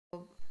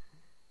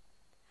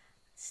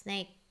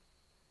Snake.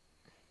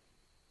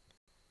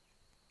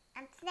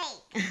 And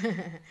snake.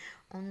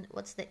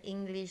 What's the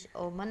English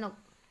of manok?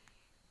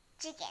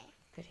 Chicken.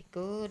 Very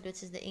good.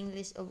 What is the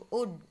English of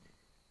wood?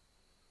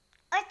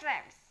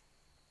 Earthworms.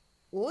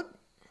 Wood?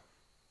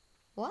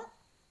 What?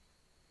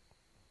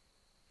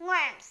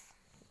 Worms.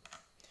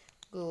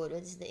 Good.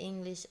 What is the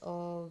English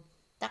of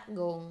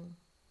takgong?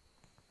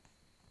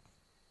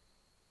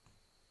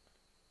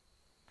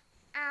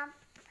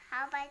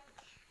 How about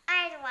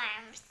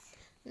earthworms?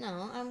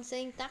 No, I'm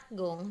saying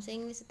takgong. Sa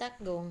English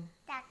takgong.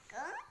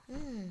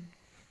 Takgong?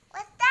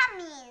 What that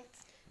means?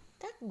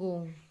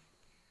 Takgong.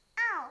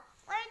 Oh,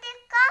 where did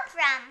it come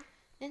from?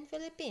 In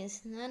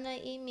Philippines,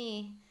 Nanay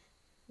Amy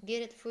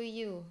get it for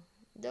you.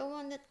 The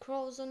one that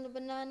crawls on the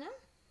banana?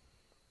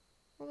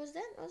 What was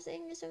that? What's the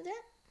English of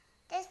that?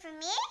 That's for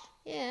me?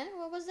 Yeah,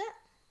 what was that?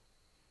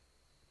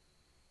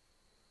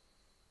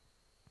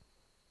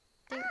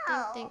 Think,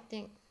 Oh.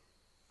 think.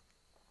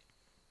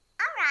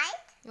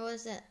 Alright. What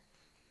was that?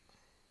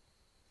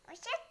 We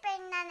should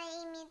bring Nana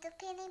Amy to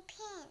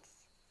Philippines.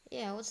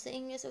 Yeah, what's the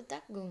English of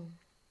takgong?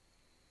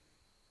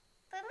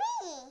 For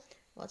me.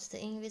 What's the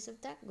English of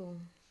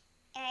takgong?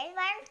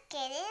 Everyone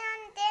get it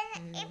and then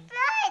it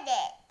applied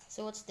it.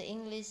 So what's the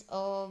English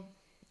of,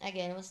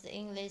 again, what's the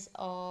English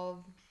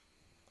of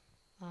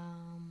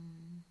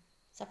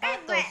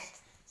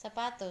sapatos?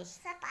 Sapatos.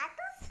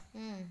 Sapatos?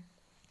 Hmm.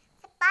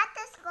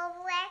 Sapatos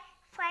go where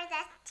for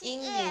the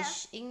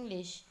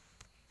English.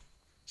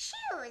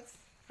 Shoes.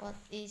 What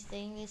is the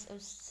English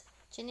of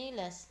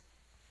chinelas?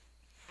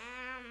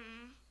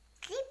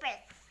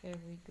 Slippers.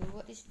 Very good.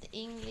 What is the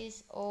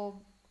English of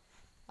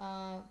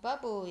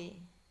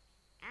baboy?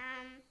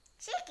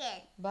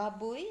 Chicken.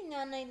 Baboy,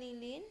 Nanay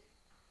Lilin?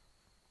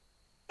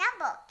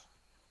 Duck.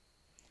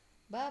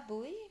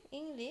 Baboy?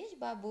 English?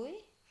 Baboy?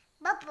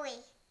 Baboy.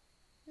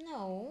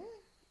 No.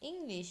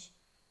 English.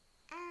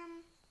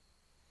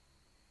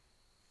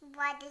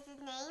 What is his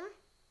name?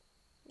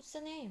 What's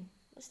the name?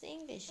 What's the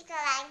English?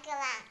 Galang.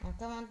 Oh,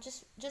 come on,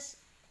 just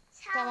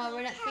come on,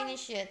 we're not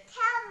finished yet.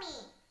 Tell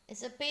me.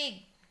 It's a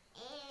pig.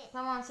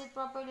 Come on, sit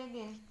properly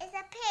again. It's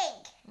a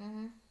pig.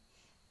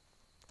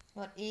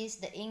 What is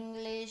the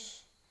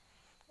English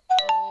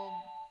of,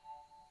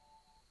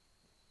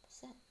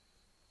 what's that?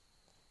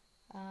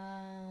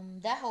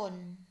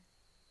 Dahon.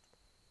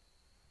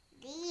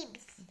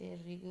 Leaves.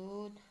 Very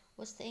good.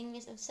 What's the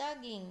English of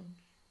saging?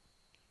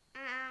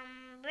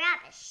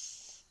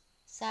 Rubbish.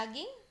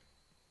 Saging?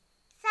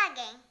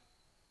 Saging.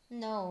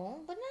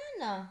 No,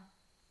 banana.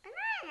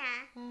 Banana.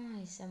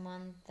 Ay,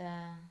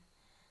 Samantha.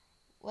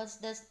 What's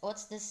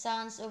the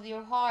sounds of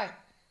your heart?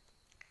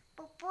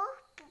 Poo-poo,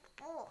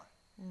 poo-poo.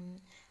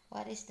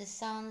 What is the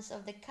sounds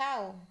of the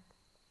cow?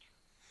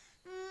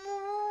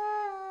 Moo.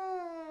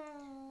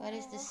 What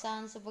is the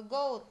sounds of a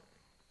goat?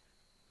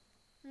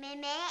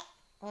 Meme.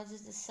 What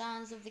is the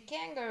sounds of the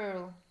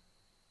kangaroo?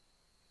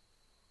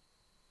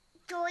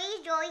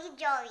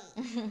 Joey.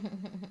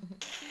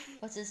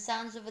 What's the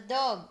sounds of a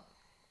dog?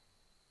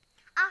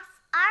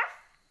 Arf.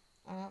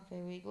 Oh,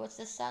 very good. What's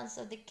the sounds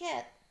of the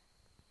cat?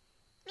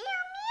 Meow.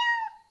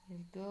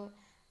 Very good.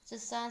 What's the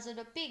sounds of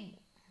the pig?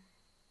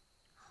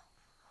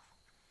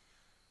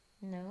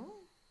 No?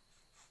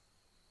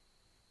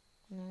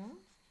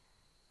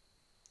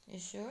 You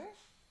sure?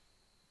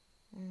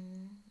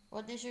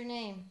 What is your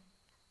name?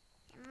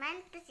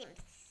 Samantha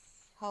Sims.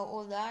 How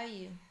old are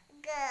you?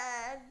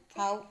 Good.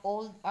 How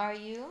old are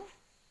you?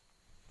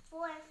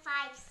 4,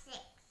 5, 6.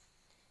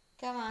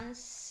 Come on,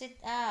 sit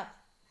up.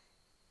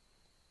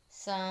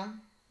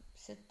 Sam,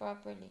 sit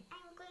properly.